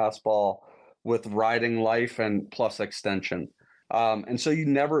wonderful fastball with riding life and plus extension. And so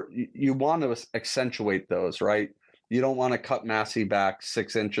you want to accentuate those, right? You don't want to cut Massey back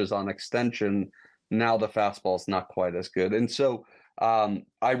 6 inches on extension. Now the fastball is not quite as good. And so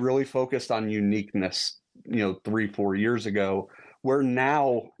I really focused on uniqueness, 3-4 years ago, where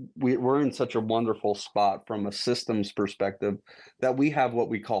now we're in such a wonderful spot from a systems perspective that we have what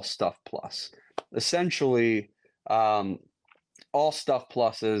we call Stuff Plus. Essentially, all Stuff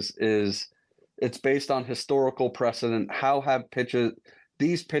Plus is it's based on historical precedent. How have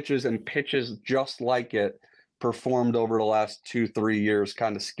these pitches and pitches just like it performed over the last 2-3 years,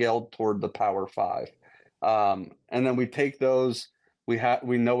 kind of scaled toward the Power 5. And then we take those, we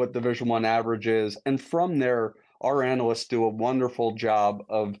know what Division I average is. And from there, our analysts do a wonderful job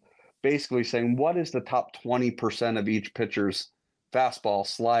of basically saying, what is the top 20% of each pitcher's fastball,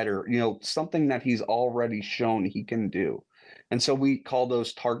 slider, something that he's already shown he can do. And so we call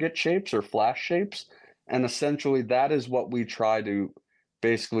those target shapes or flash shapes. And essentially that is what we try to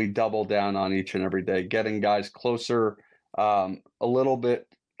basically double down on each and every day, getting guys closer, a little bit,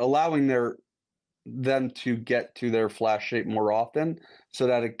 allowing them to get to their flash shape more often so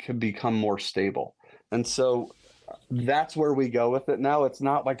that it can become more stable. And so that's where we go with it now. It's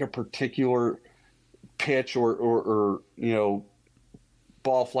not like a particular pitch or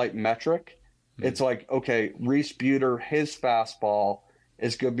ball flight metric. It's like, okay, Reese Buter, his fastball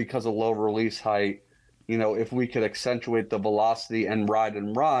is good because of low release height. If we could accentuate the velocity and ride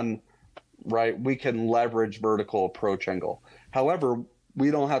and run, right, we can leverage vertical approach angle. However,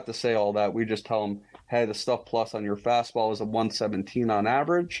 we don't have to say all that. We just tell them, hey, the Stuff Plus on your fastball is a 117 on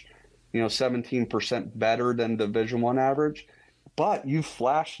average, 17% better than Division I average. but you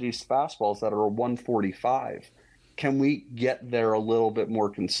flash these fastballs that are 145. Can we get there a little bit more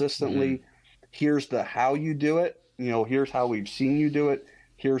consistently? Here's the how you do it. Here's how we've seen you do it.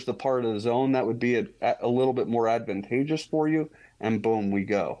 Here's the part of the zone that would be a little bit more advantageous for you. And boom, we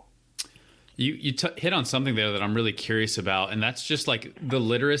go. You hit on something there that I'm really curious about, and that's just like the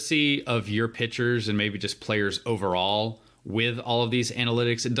literacy of your pitchers and maybe just players overall with all of these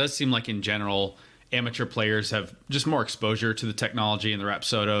analytics. It does seem like in general, amateur players have just more exposure to the technology and the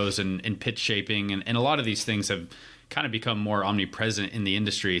Rapsodos and pitch shaping, and a lot of these things have kind of become more omnipresent in the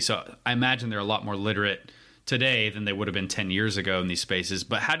industry. So I imagine they're a lot more literate today than they would have been 10 years ago in these spaces.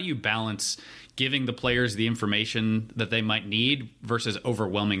 But how do you balance giving the players the information that they might need versus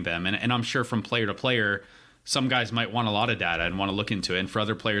overwhelming them? And I'm sure from player to player, some guys might want a lot of data and want to look into it. And for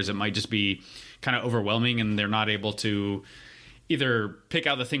other players, it might just be kind of overwhelming and they're not able to either pick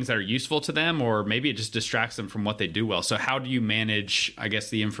out the things that are useful to them, or maybe it just distracts them from what they do well. So how do you manage, I guess,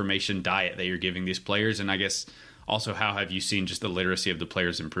 the information diet that you're giving these players? And I guess also, how have you seen just the literacy of the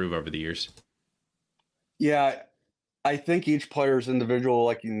players improve over the years? Yeah, I think each player is individual,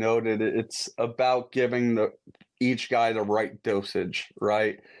 like you noted. It's about giving each guy the right dosage,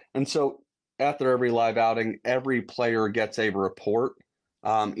 right? And so after every live outing, every player gets a report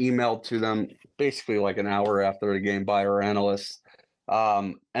emailed to them basically like an hour after the game by our analysts.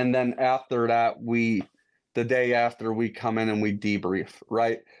 And then after that, the day after, we come in and we debrief,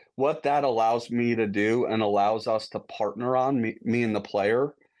 right? What that allows me to do and allows us to partner on, me and the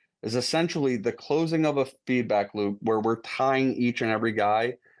player, is essentially the closing of a feedback loop where we're tying each and every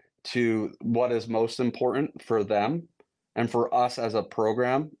guy to what is most important for them and for us as a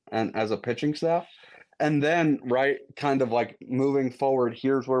program and as a pitching staff. And then, right, kind of like moving forward,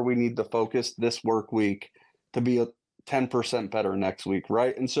 here's where we need to focus this work week to be 10% better next week,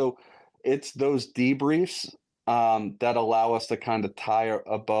 right? And so it's those debriefs that allow us to kind of tie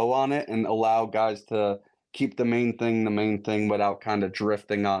a bow on it and allow guys to keep the main thing without kind of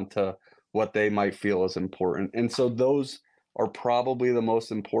drifting onto what they might feel is important. And so those are probably the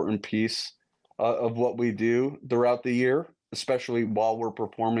most important piece of what we do throughout the year, especially while we're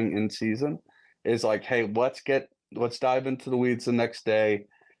performing in season, is like, hey, let's dive into the weeds the next day.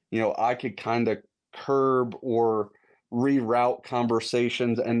 I could kind of curb or reroute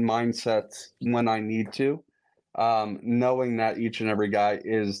conversations and mindsets when I need to, knowing that each and every guy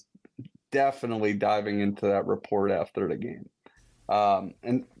is definitely diving into that report after the game.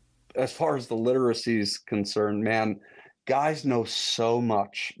 And as far as the literacy is concerned, man, guys know so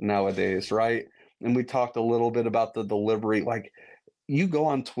much nowadays, right? And we talked a little bit about the delivery. Like, you go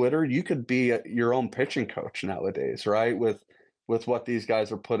on Twitter, you could be your own pitching coach nowadays, right? With what these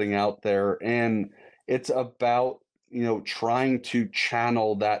guys are putting out there. And it's about, trying to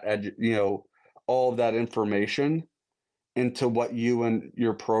channel that, all of that information into what you and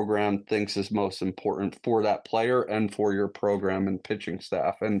your program thinks is most important for that player and for your program and pitching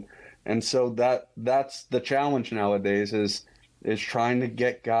staff. And so that's the challenge nowadays is trying to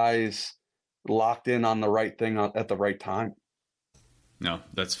get guys locked in on the right thing at the right time. No,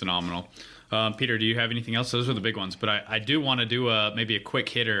 that's phenomenal. Peter, do you have anything else? Those are the big ones, but I do want to do maybe a quick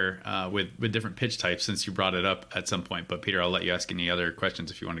hitter with different pitch types since you brought it up at some point. But Peter, I'll let you ask any other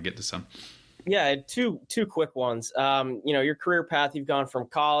questions if you want to get to some. Yeah, two quick ones. Your career path, you've gone from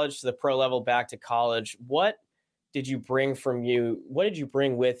college to the pro level back to college. What did you bring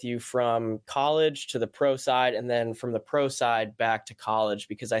with you from college to the pro side and then from the pro side back to college?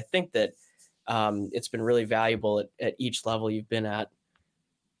 Because I think that it's been really valuable at each level you've been at.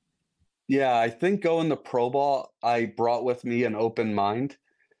 Yeah, I think going to pro ball, I brought with me an open mind,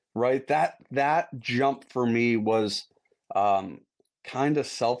 right? That jump for me was kind of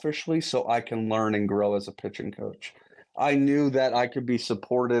selfishly so I can learn and grow as a pitching coach. I knew that I could be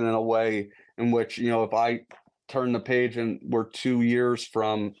supported in a way in which, if I turn the page and we're 2 years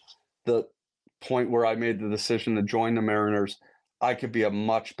from the point where I made the decision to join the Mariners, I could be a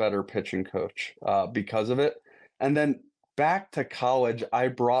much better pitching coach because of it. And then back to college, I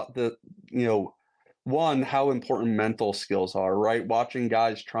brought one, how important mental skills are, right? Watching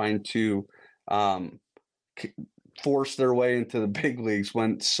guys trying to force their way into the big leagues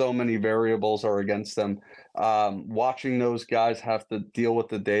when so many variables are against them. Watching those guys have to deal with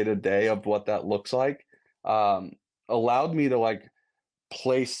the day-to-day of what that looks like allowed me to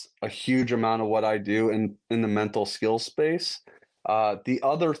place a huge amount of what I do in the mental skills space. The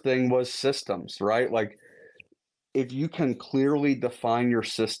other thing was systems, right? Like, if you can clearly define your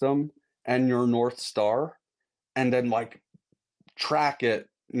system and your North Star and then track it,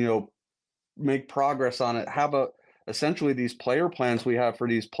 make progress on it, have essentially these player plans we have for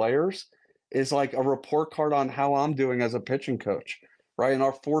these players, is like a report card on how I'm doing as a pitching coach, right? And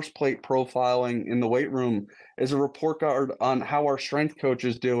our force plate profiling in the weight room is a report card on how our strength coach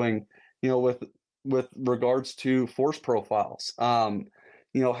is doing, with regards to force profiles.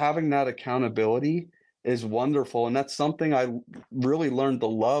 Having that accountability is wonderful. And that's something I really learned to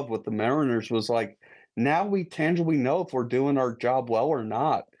love with the Mariners was like, now we tangibly know if we're doing our job well or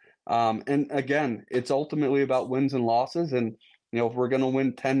not. And again, it's ultimately about wins and losses. And, if we're going to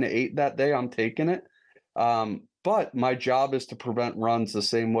win 10-8 that day, I'm taking it. But my job is to prevent runs the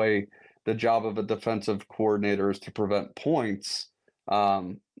same way the job of a defensive coordinator is to prevent points.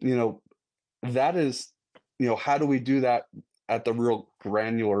 That is, how do we do that at the real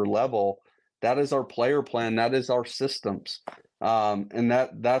granular level? That is our player plan. That is our systems. And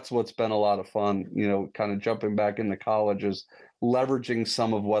that's what's been a lot of fun, kind of jumping back into college is leveraging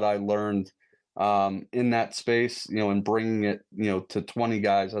some of what I learned in that space, and bringing it, to 20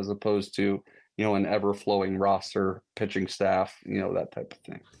 guys as opposed to, an ever-flowing roster, pitching staff, that type of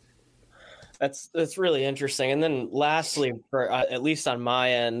thing. That's really interesting. And then lastly, for at least on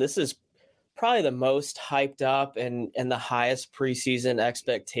my end, this is probably the most hyped up and the highest preseason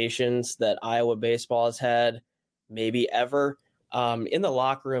expectations that Iowa baseball has had maybe ever. In the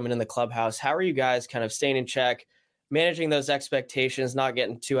locker room and in the clubhouse, how are you guys kind of staying in check, managing those expectations, not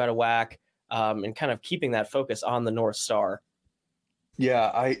getting too out of whack, and kind of keeping that focus on the North Star?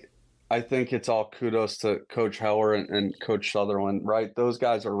 Yeah, I think it's all kudos to Coach Heller and Coach Sutherland, right? Those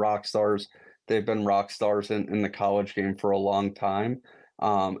guys are rock stars. They've been rock stars in the college game for a long time.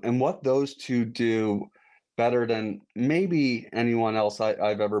 And what those two do better than maybe anyone else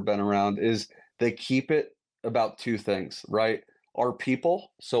I've ever been around is they keep it about two things, right? Our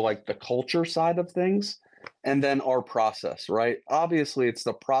people, so like the culture side of things, and then our process, right? Obviously, it's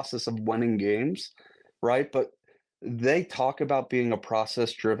the process of winning games, right? But they talk about being a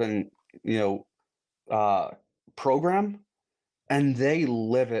process-driven, program, and they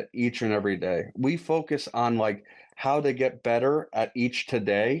live it each and every day. We focus on like how to get better at each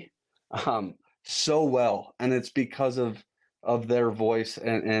today, so well, and it's because of their voice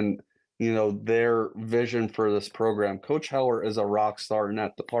and their vision for this program. Coach Heller is a rock star in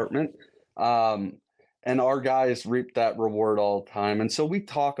that department, and our guys reap that reward all the time. And so we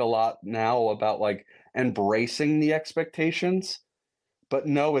talk a lot now about like embracing the expectations. But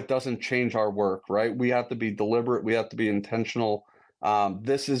no, it doesn't change our work, right? We have to be deliberate. We have to be intentional.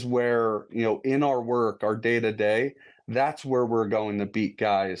 This is where, in our work, our day to day, that's where we're going to beat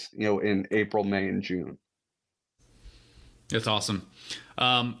guys, in April, May, and June. That's awesome.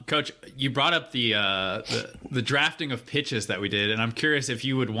 Coach, you brought up the drafting of pitches that we did, and I'm curious if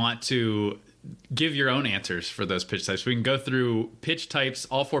you would want to give your own answers for those pitch types. We can go through pitch types,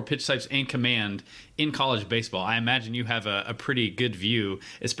 all four pitch types and command in college baseball. I imagine you have a pretty good view,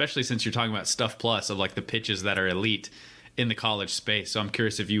 especially since you're talking about Stuff Plus, of like the pitches that are elite in the college space. So I'm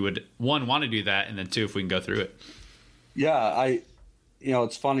curious if you would, one, want to do that, and then two, if we can go through it. Yeah,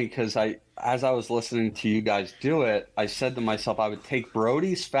 it's funny because as I was listening to you guys do it, I said to myself, I would take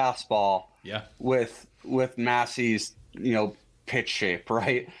Brody's fastball with Massey's, pitch shape,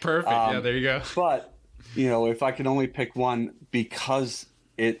 right? Perfect. Yeah, there you go. But, if I could only pick one because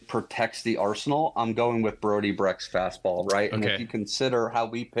it protects the arsenal, I'm going with Brody Breck's fastball, right? And if you consider how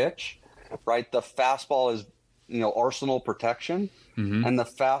we pitch, right, the fastball is, arsenal protection. Mm-hmm. And the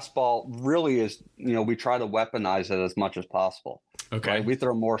fastball really is, we try to weaponize it as much as possible. Okay. Right? We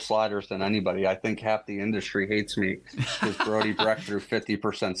throw more sliders than anybody. I think half the industry hates me because Brody Breck threw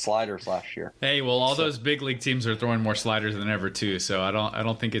 50% sliders last year. Hey, well, all those big league teams are throwing more sliders than ever too. So I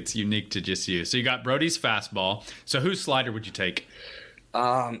don't think it's unique to just you. So you got Brody's fastball. So whose slider would you take?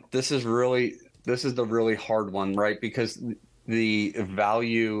 This is the really hard one, right? Because the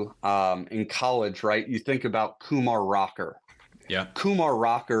value in college, right? You think about Kumar Rocker. Yeah. Kumar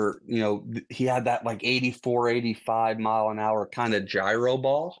Rocker, he had that like 84, 85 mile an hour kind of gyro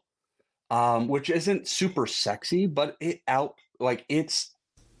ball, which isn't super sexy, but its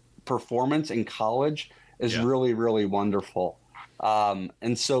performance in college is really, really wonderful.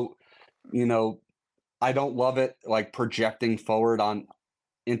 And so, I don't love it like projecting forward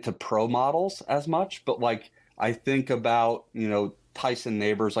into pro models as much, but like I think about, Tyson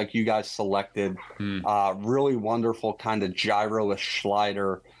Neighbors, like you guys selected, really wonderful kind of gyro-ish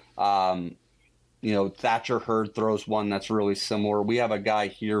slider. Thatcher Hurd throws one that's really similar. We have a guy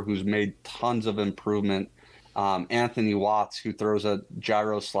here who's made tons of improvement. Anthony Watts, who throws a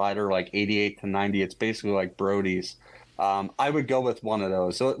gyro slider like 88 to 90. It's basically like Brody's. I would go with one of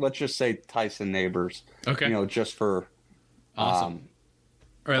those. So let's just say Tyson Neighbors. Okay. Just for awesome.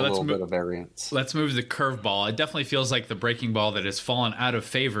 All right, a little bit of variance. Let's move to the curveball. It definitely feels like the breaking ball that has fallen out of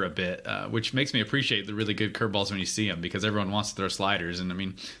favor a bit, which makes me appreciate the really good curveballs when you see them, because everyone wants to throw sliders, and I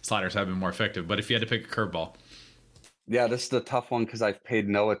mean, sliders have been more effective. But if you had to pick a curveball, yeah, this is the tough one because I've paid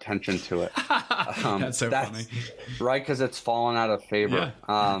no attention to it. That's funny, right? Because it's fallen out of favor.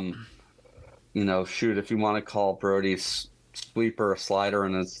 Yeah. Shoot, if you want to call Brody's sweeper a slider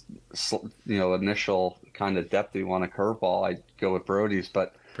and his initial kind of depth you want a curveball, I'd go with Brody's.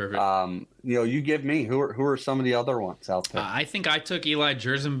 But perfect. You give me who are some of the other ones out there? I think I took Eli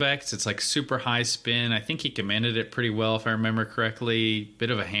Jerzenbeck's. It's like super high spin. I think he commanded it pretty well, if I remember correctly. Bit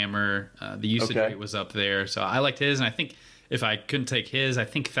of a hammer. The usage rate was up there, so I liked his. And I think if I couldn't take his, I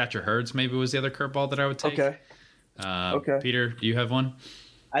think Thatcher Hurd's maybe was the other curveball that I would take. Okay. Peter, do you have one?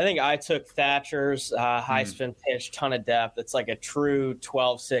 I think I took Thatcher's high spin pitch, ton of depth. It's like a true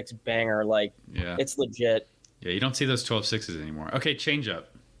 12-6 banger. Like, it's legit. Yeah, you don't see those 12-6s anymore. Okay, changeup.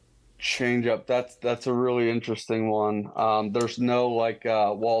 Changeup. That's a really interesting one. There's no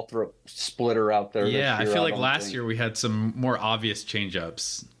wall throw splitter out there. Yeah, I feel like last year we had some more obvious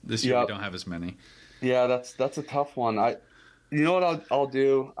changeups. This year we don't have as many. Yeah, that's a tough one. You know what I'll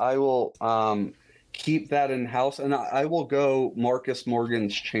do? I will keep that in house, and I will go Marcus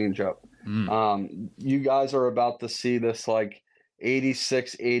Morgan's changeup. You guys are about to see this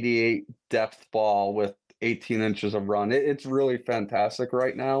 86, 88 depth ball with 18 inches of run. It's really fantastic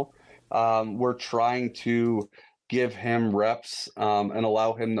right now. We're trying to give him reps and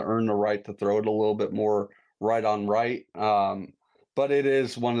allow him to earn the right to throw it a little bit more right on right. But it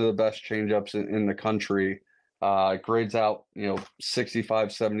is one of the best changeups in the country. It grades out 65,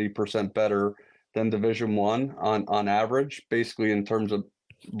 70% better than Division I on average, basically in terms of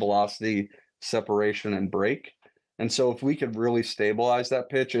velocity, separation, and break. And so if we could really stabilize that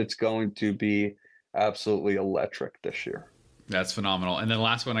pitch, it's going to be absolutely electric this year. That's phenomenal. And then the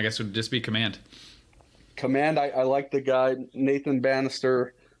last one, I guess, would just be command. Command, I like the guy, Nathan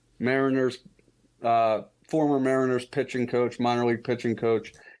Bannister, Mariners, former Mariners pitching coach, minor league pitching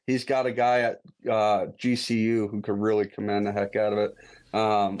coach. He's got a guy at GCU who could really command the heck out of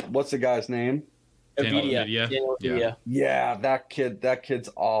it. What's the guy's name? Avidia. Yeah, that kid's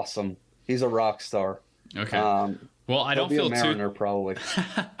awesome. He's a rock star. Okay. Well, I don't feel Mariner, probably.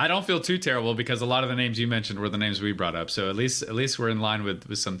 I don't feel too terrible because a lot of the names you mentioned were the names we brought up. So at least we're in line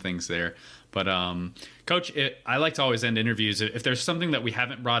with some things there. But Coach, I like to always end interviews. If there's something that we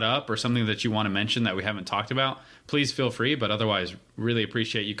haven't brought up or something that you want to mention that we haven't talked about, please feel free. But otherwise, really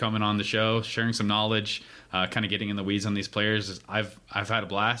appreciate you coming on the show, sharing some knowledge, kind of getting in the weeds on these players. I've had a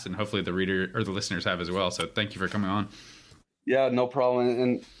blast, and hopefully the reader or the listeners have as well. So thank you for coming on. Yeah, no problem.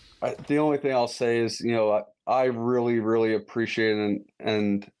 And the only thing I'll say is, I really, really appreciate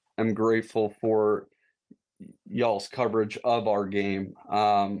and am grateful for y'all's coverage of our game.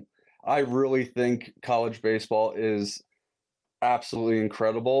 I really think college baseball is absolutely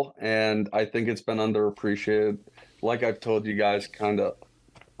incredible, and I think it's been underappreciated, like I've told you guys kind of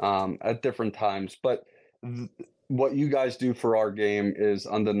at different times. But what you guys do for our game is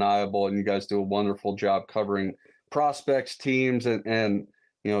undeniable, and you guys do a wonderful job covering prospects, teams, and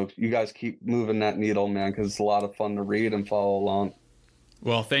you guys keep moving that needle, man, because it's a lot of fun to read and follow along.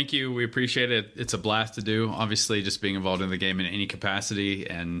 Well, thank you. We appreciate it. It's a blast to do. Obviously, just being involved in the game in any capacity.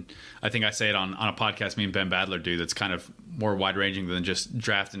 And I think I say it on a podcast me and Ben Badler do that's kind of more wide-ranging than just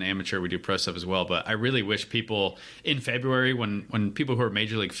draft and amateur. We do pro stuff as well. But I really wish people in February, when people who are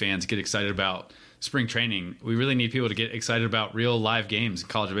Major League fans get excited about spring training, we really need people to get excited about real live games in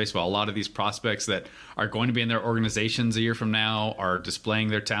college baseball. A lot of these prospects that are going to be in their organizations a year from now are displaying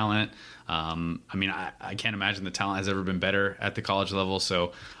their talent. I can't imagine the talent has ever been better at the college level.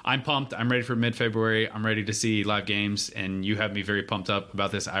 So I'm pumped. I'm ready for mid-February. I'm ready to see live games, and you have me very pumped up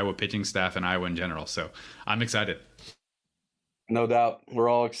about this Iowa pitching staff and Iowa in general. So I'm excited. No doubt. We're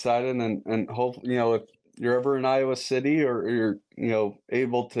all excited, and hopefully, if you're ever in Iowa City or you're,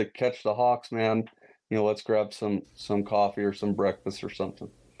 able to catch the Hawks, man, let's grab some coffee or some breakfast or something.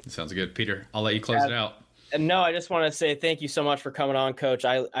 Sounds good. Peter, I'll let you close it out. And no, I just want to say thank you so much for coming on, Coach.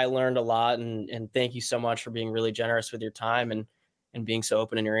 I learned a lot, and thank you so much for being really generous with your time and being so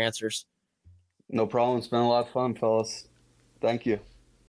open in your answers. No problem. It's been a lot of fun, fellas. Thank you.